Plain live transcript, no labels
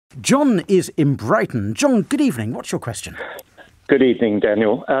John is in Brighton. John, good evening. What's your question? Good evening,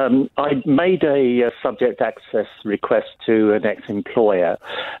 Daniel. I made a subject access request to an ex-employer,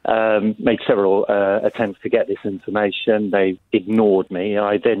 made several attempts to get this information. They ignored me.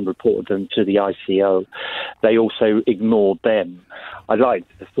 I then reported them to the ICO. They also ignored them. I'd like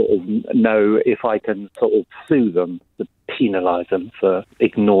to sort of know if I can sort of sue them, to penalise them for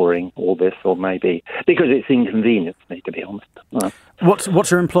ignoring all this, or maybe because it's inconvenient for me, to be honest.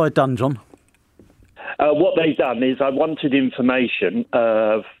 What's your employer done, John? What they've done is I wanted information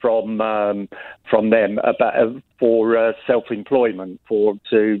from them about for self-employment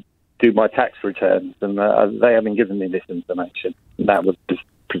to do my tax returns, and they haven't given me this information. That was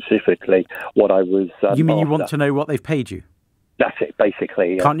specifically what I was. You mean after. You want to know what they've paid you? That's it,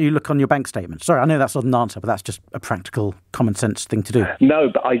 basically. Can't you look on your bank statement? Sorry, I know that's not an answer, but that's just a practical, common sense thing to do. No,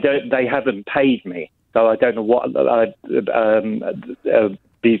 but I don't. They haven't paid me, so I don't know what the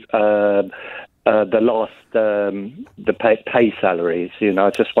last the pay salaries. You know,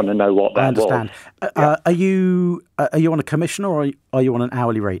 I just want to know what that was. I understand. Are you on a commission or are you on an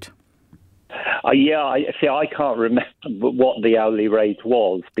hourly rate? I can't remember what the hourly rate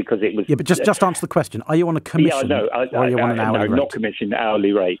was because it was. Yeah, but just answer the question. Are you on a commission? Yeah, no, or are you on an hourly rate? Not commission,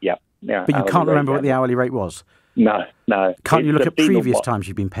 hourly rate. Yeah. But you can't remember what the hourly rate was. No. Can't you look at previous times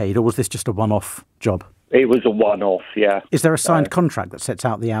you've been paid, or was this just a one-off job? It was a one-off. Yeah. Is there a signed contract that sets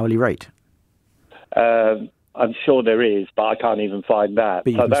out the hourly rate? I'm sure there is, but I can't even find that.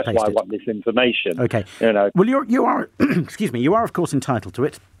 So that's why I want this information. Okay. You know. Well, you are, excuse me, you are of course entitled to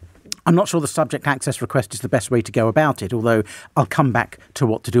it. I'm not sure the subject access request is the best way to go about it, although I'll come back to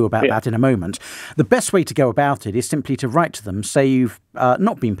what to do about that in a moment. The best way to go about it is simply to write to them, say you've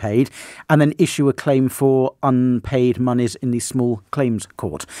not been paid, and then issue a claim for unpaid monies in the small claims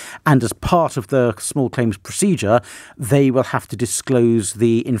court. And as part of the small claims procedure, they will have to disclose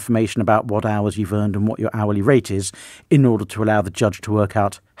the information about what hours you've earned and what your hourly rate is in order to allow the judge to work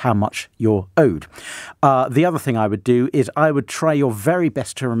out how much you're owed. The other thing I would do is I would try your very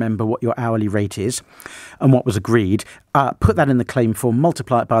best to remember what your hourly rate is and what was agreed. Put that in the claim form,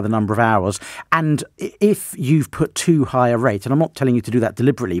 multiply it by the number of hours. And if you've put too high a rate, and I'm not telling you to do that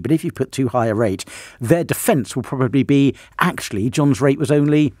deliberately, but if you put too high a rate, their defence will probably be, actually, John's rate was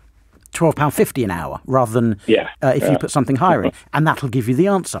only £12.50 an hour rather than if you put something higher in, and that'll give you the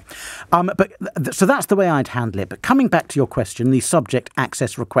answer. So that's the way I'd handle it. But coming back to your question, the subject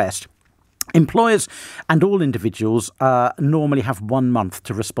access request. Employers and all individuals normally have 1 month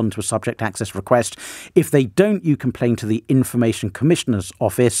to respond to a subject access request. If they don't, you complain to the Information Commissioner's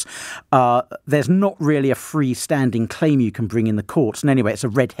Office. There's not really a freestanding claim you can bring in the courts. And anyway, it's a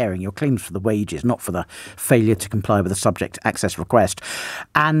red herring. Your claim's for the wages, not for the failure to comply with a subject access request.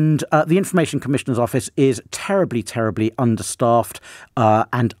 And the Information Commissioner's Office is terribly, terribly understaffed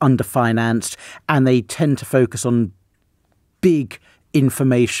and underfinanced, and they tend to focus on big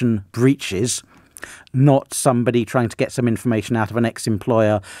information breaches, not somebody trying to get some information out of an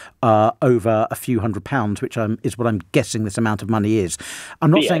ex-employer over a few £100, which is what I'm guessing this amount of money is.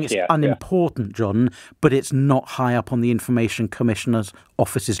 I'm not saying it's unimportant, John, but it's not high up on the Information Commissioner's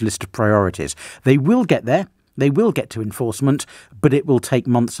Office's list of priorities. They will get there. They will get to enforcement, but it will take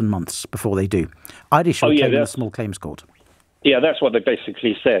months and months before they do. I'd issue a claim in the small claims court. Yeah, that's what they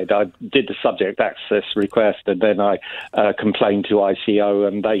basically said. I did the subject access request, and then I complained to ICO,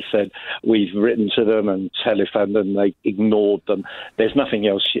 and they said, we've written to them and telephoned them, they ignored them. There's nothing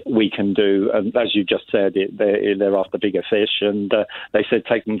else we can do. And as you just said, they're after bigger fish, and they said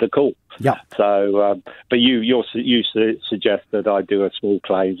take them to court. Yeah. So, but you suggest that I do a small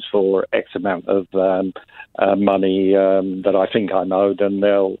claims for X amount of money that I think I'm owed, and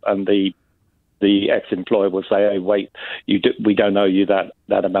the ex-employer will say, hey, wait, we don't owe you that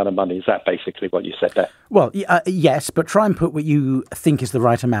amount of money. Is that basically what you said there? Well, yes, but try and put what you think is the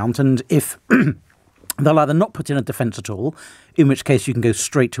right amount. And if they'll either not put in a defence at all, in which case you can go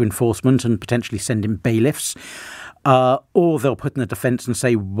straight to enforcement and potentially send in bailiffs, or they'll put in a defence and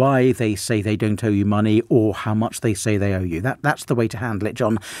say why they say they don't owe you money or how much they say they owe you. That's the way to handle it,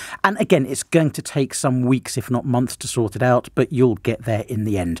 John. And again, it's going to take some weeks, if not months, to sort it out, but you'll get there in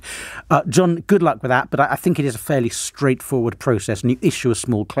the end. John, good luck with that, but I think it is a fairly straightforward process, and you issue a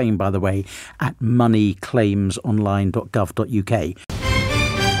small claim, by the way, at moneyclaimsonline.gov.uk.